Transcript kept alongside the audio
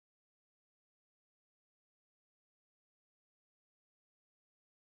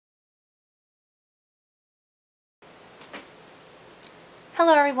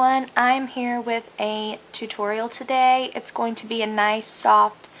Hello everyone, I'm here with a tutorial today. It's going to be a nice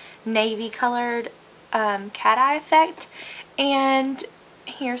soft navy colored cat eye effect, and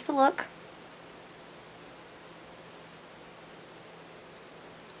here's the look.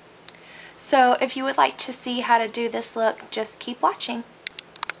 So if you would like to see how to do this look, just keep watching.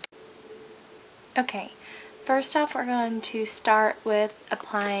 Okay, first off we're going to start with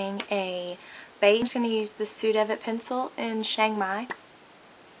applying a base. I'm just going to use the Sudevit pencil in Chiang Mai.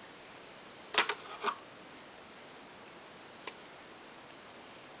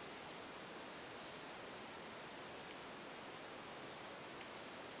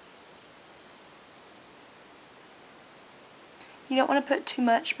 You don't want to put too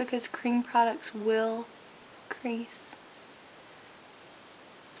much because cream products will crease.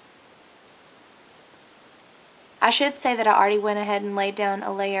 I should say that I already went ahead and laid down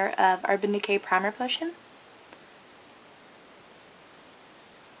a layer of Urban Decay Primer Potion.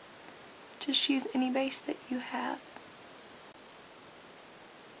 Just use any base that you have.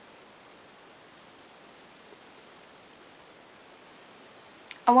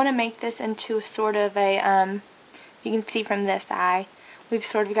 I want to make this into a sort of a, you can see from this eye, we've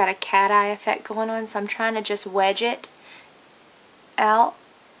sort of got a cat eye effect going on, so I'm trying to just wedge it out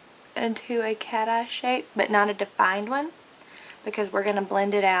into a cat eye shape, but not a defined one, because we're going to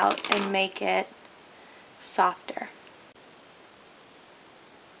blend it out and make it softer.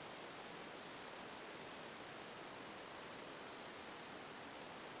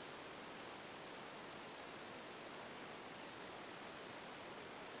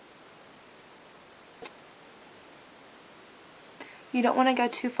 You don't want to go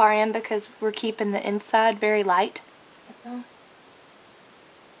too far in because we're keeping the inside very light.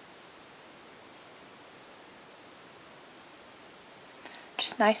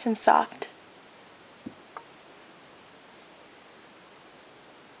 Just nice and soft.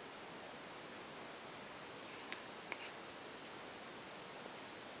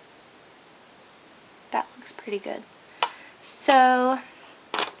 That looks pretty good. So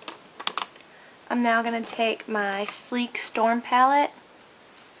I'm now going to take my Sleek Storm palette,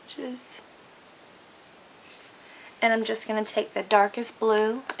 and I'm just going to take the darkest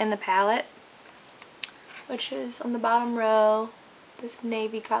blue in the palette, which is on the bottom row, this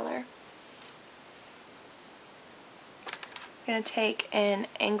navy color. I'm going to take an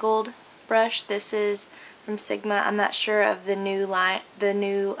angled brush. This is from Sigma. I'm not sure of the new line,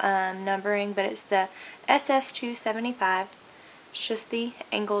 numbering, but it's the SS275. It's just the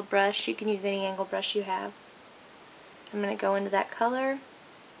angled brush. You can use any angled brush you have. I'm going to go into that color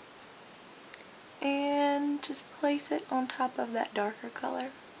and just place it on top of that darker color.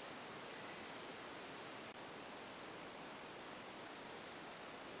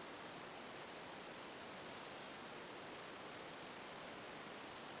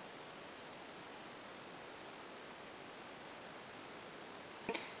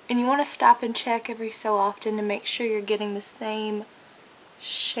 And you want to stop and check every so often to make sure you're getting the same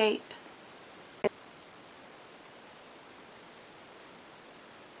shape.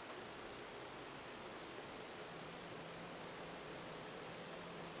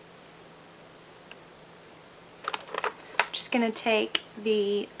 Just going to take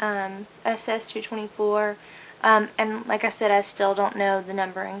the SS224, and like I said, I still don't know the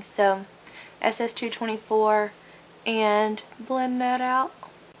numbering, so SS224, and blend that out.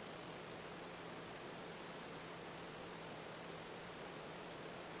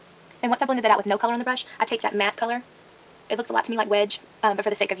 And once I blended that out with no color on the brush, I take that matte color. It looks a lot to me like Wedge, but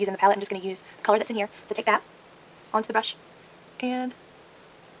for the sake of using the palette, I'm just going to use the color that's in here. So take that onto the brush and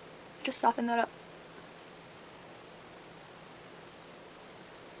just soften that up.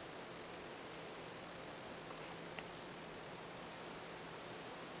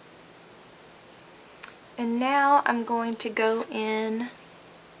 And now I'm going to go in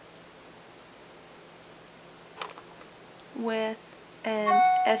with an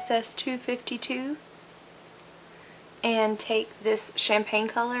SS252 and take this champagne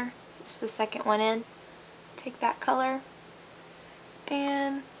color. It's the second one in. Take that color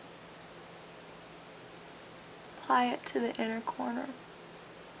and apply it to the inner corner.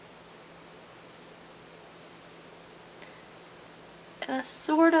 And I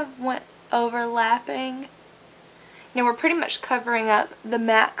sort of went overlapping. Now we're pretty much covering up the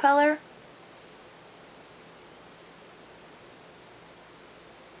matte color.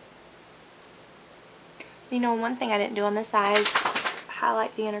 You know, one thing I didn't do on this eye is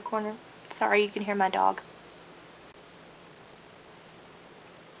highlight the inner corner. Sorry, you can hear my dog.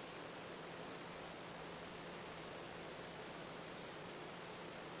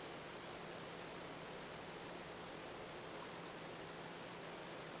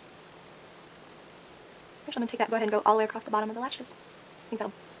 I'm going to take that and go ahead and go all the way across the bottom of the lashes. I think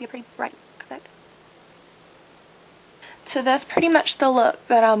that'll be a pretty bright effect. So that's pretty much the look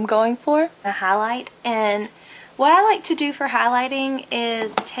that I'm going for. A highlight, and what I like to do for highlighting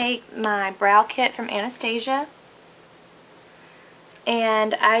is take my brow kit from Anastasia,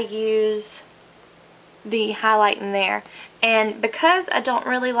 and I use the highlight in there. And because I don't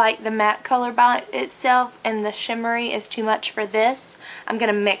really like the matte color by itself and the shimmery is too much for this, I'm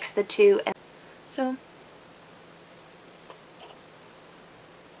going to mix the two. And so,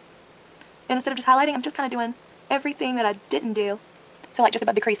 and instead of just highlighting, I'm just kind of doing everything that I didn't do. So like just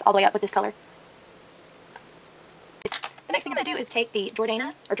above the crease all the way up with this color. The next thing I'm going to do is take the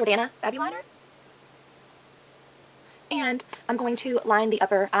Jordana Fabuliner, and I'm going to line the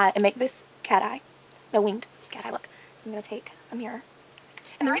upper eye and make this cat eye, the winged cat eye look. So I'm going to take a mirror.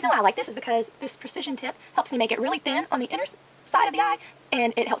 And the reason why I like this is because this precision tip helps me make it really thin on the inner side of the eye,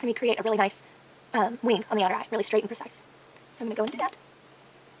 and it helps me create a really nice wing on the outer eye, really straight and precise. So I'm going to go and do that.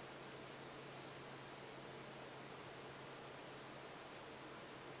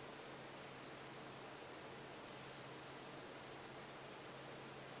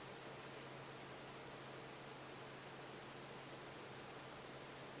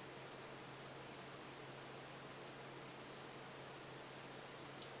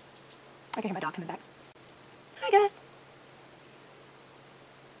 I can hear my dog coming back. Hi guys.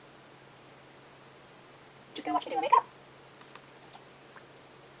 Just gonna watch me do makeup.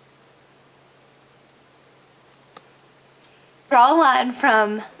 Draw a line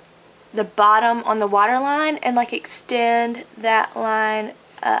from the bottom on the waterline and like extend that line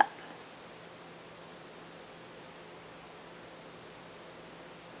up.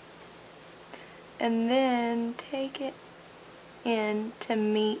 And then take it in to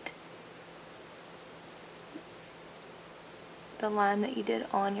meet the line that you did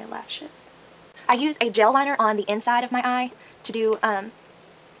on your lashes. I use a gel liner on the inside of my eye to do the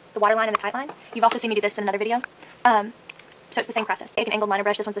waterline and the tight line. You've also seen me do this in another video. So it's the same process. Take an angled liner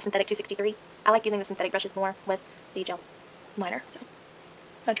brush. This one's a synthetic 263. I like using the synthetic brushes more with the gel liner. So I'm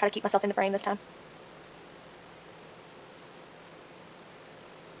going to try to keep myself in the frame this time.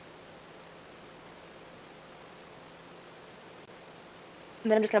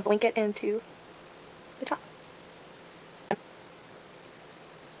 And then I'm just going to blink it into the top.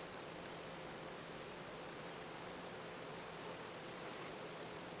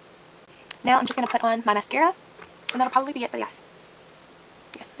 Now I'm just going to put on my mascara, and that'll probably be it for the eyes.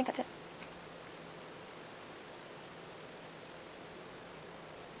 Yeah, I think that's it.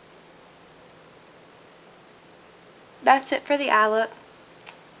 That's it for the eye look.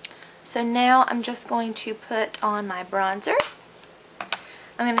 So now I'm just going to put on my bronzer.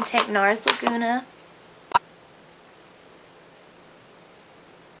 I'm going to take NARS Laguna.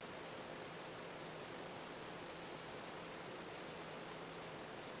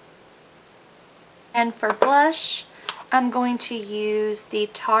 And for blush, I'm going to use the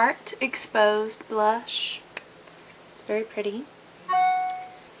Tarte Exposed blush. It's very pretty.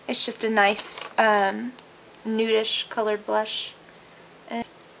 It's just a nice nudish colored blush. And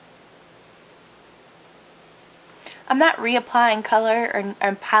I'm not reapplying color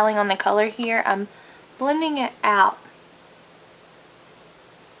or piling on the color here. I'm blending it out.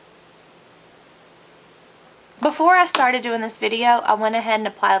 Before I started doing this video, I went ahead and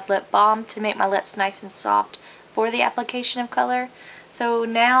applied lip balm to make my lips nice and soft for the application of color. So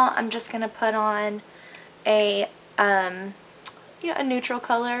now I'm just going to put on a a neutral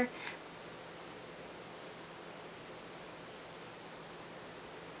color.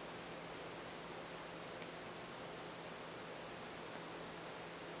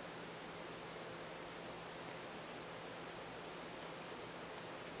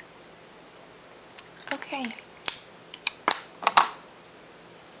 Okay.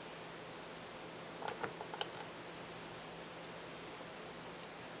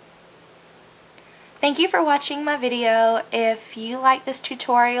 Thank you for watching my video. If you like this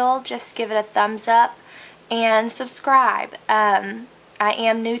tutorial, just give it a thumbs up and subscribe. I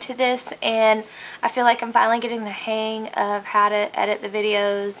am new to this, and I feel like I'm finally getting the hang of how to edit the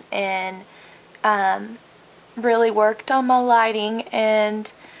videos, and really worked on my lighting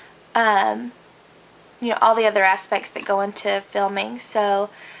and all the other aspects that go into filming.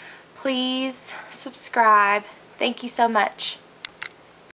 So please subscribe. Thank you so much.